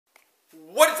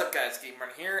What is up, guys?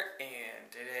 GameRun here,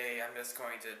 and today I'm just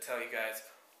going to tell you guys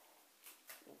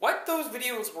what those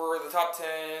videos were. The top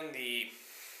 10, the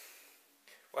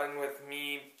one with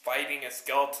me fighting a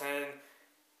skeleton.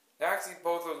 Actually,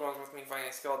 both those ones with me fighting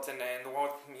a skeleton, and the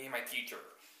one with me and my teacher.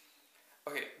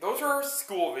 Okay, those are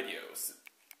school videos.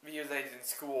 Videos I did in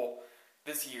school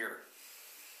this year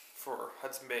for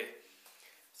Hudson Bay.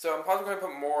 So I'm probably going to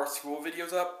put more school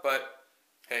videos up, but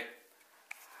hey,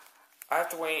 I have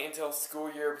to wait until the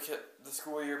school year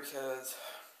because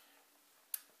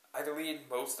I deleted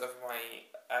most of my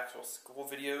actual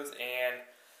school videos, and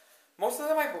most of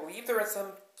them I believe they're in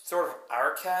some sort of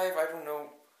archive. I don't know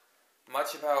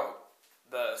much about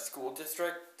the school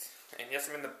district, and yes,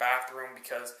 I'm in the bathroom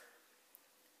because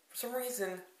for some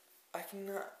reason I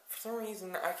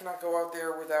cannot go out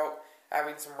there without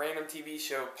having some random TV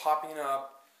show popping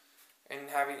up and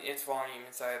having its volume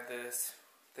inside this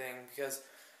thing, because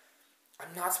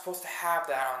I'm not supposed to have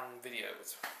that on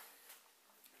videos.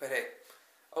 But hey,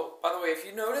 oh, by the way, if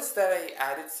you notice that I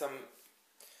added some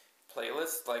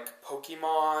playlists like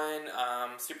Pokemon,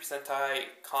 Super Sentai,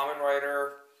 Kamen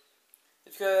Rider,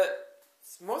 it's because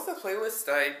most of the playlists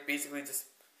I basically just,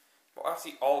 well,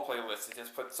 actually all the playlists, I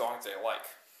just put songs I like.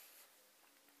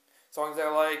 Songs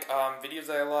I like, videos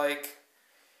I like,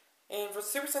 and for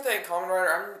Super Sentai and Kamen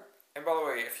Rider, and by the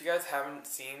way, if you guys haven't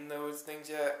seen those things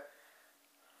yet,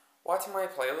 watch my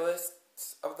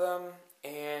playlists of them,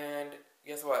 and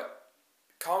guess what?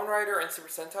 Kamen Rider and Super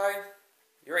Sentai,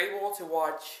 you're able to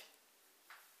watch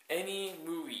any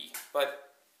movie,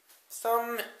 but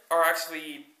some are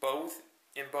actually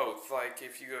in both. Like,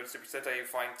 if you go to Super Sentai, you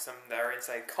find some that are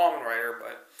inside Kamen Rider,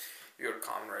 but if you go to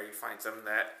Kamen Rider, you find some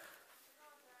that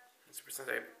Super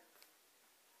Sentai,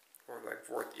 or like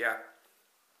fourth, yeah.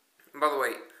 And by the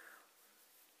way,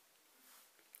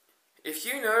 if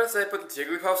you notice I put the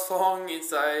Jigglypuff song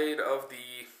inside of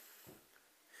the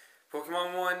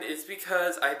Pokemon one, it's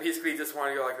because I basically just want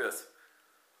to go like this.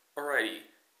 Alrighty,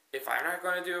 if I'm not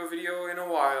going to do a video in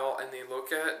a while, and they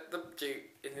look at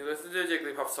and they listen to the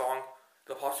Jigglypuff song,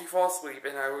 they'll possibly fall asleep,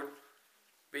 and I would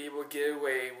be able to get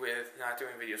away with not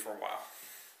doing videos for a while.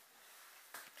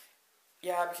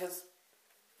 Yeah, because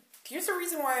here's the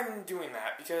reason why I'm doing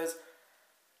that, because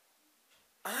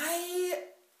I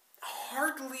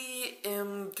hardly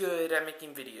am good at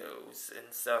making videos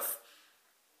and stuff.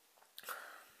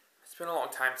 It's been a long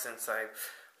time since I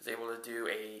was able to do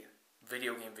a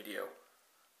video game video.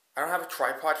 I don't have a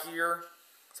tripod here,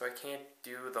 so I can't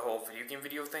do the whole video game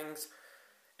video things.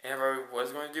 And if I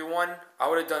was going to do one, I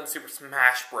would have done Super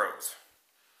Smash Bros.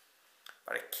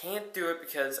 But I can't do it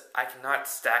because I cannot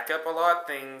stack up a lot of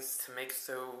things to make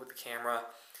so the camera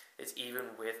is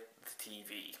even with the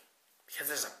TV. Because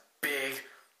there's a big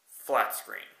flat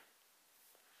screen.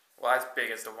 Well, as big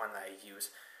as the one that I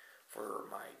use for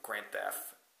my Grand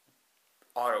Theft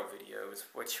Auto videos,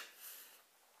 which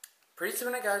pretty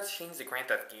soon I gotta change the Grand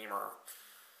Theft Gamer.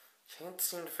 Can't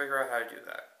seem to figure out how to do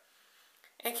that.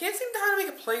 And can't seem to how to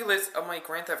make a playlist of my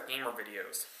Grand Theft Gamer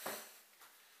videos.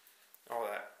 All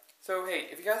that. So hey,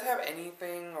 if you guys have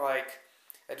anything like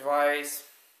advice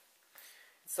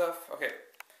and stuff, okay,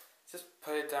 just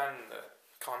put it down in the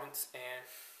comments. And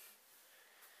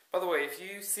by the way, if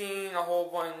you've seen a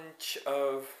whole bunch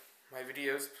of my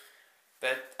videos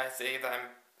that I say that I'm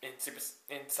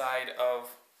inside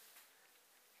of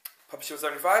Puppet Show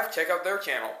 75, check out their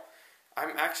channel.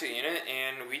 I'm actually in it,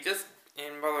 and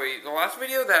and by the way, the last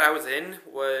video that I was in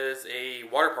was a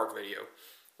water park video.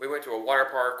 We went to a water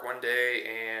park one day,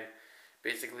 and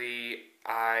basically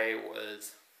I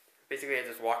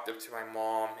just walked up to my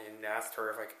mom and asked her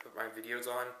if I could put my videos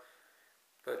on.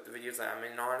 Put the videos that I'm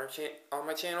in on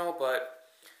my channel, but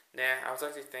nah, I was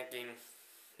actually thinking,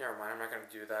 never mind, I'm not going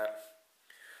to do that.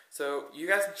 So you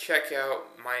guys can check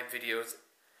out my videos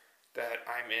that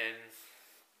I'm in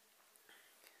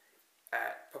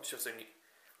at Puppet Show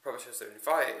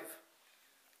 75.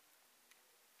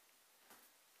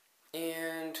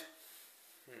 And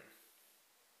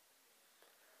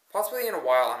possibly in a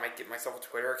while I might get myself a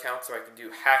Twitter account so I can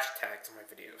do hashtags on my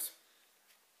videos.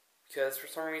 Because for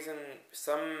some reason,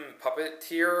 some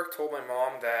puppeteer told my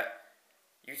mom that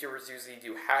YouTubers usually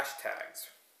do hashtags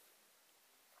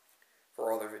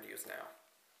for all their videos now.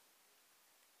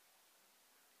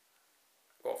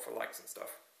 Well, for likes and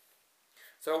stuff.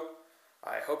 So,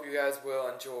 I hope you guys will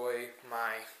enjoy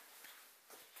my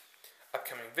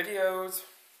upcoming videos.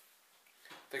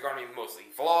 They're going to be mostly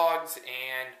vlogs,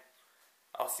 and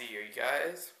I'll see you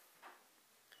guys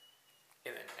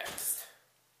in the next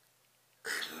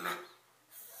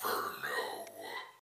Inferno.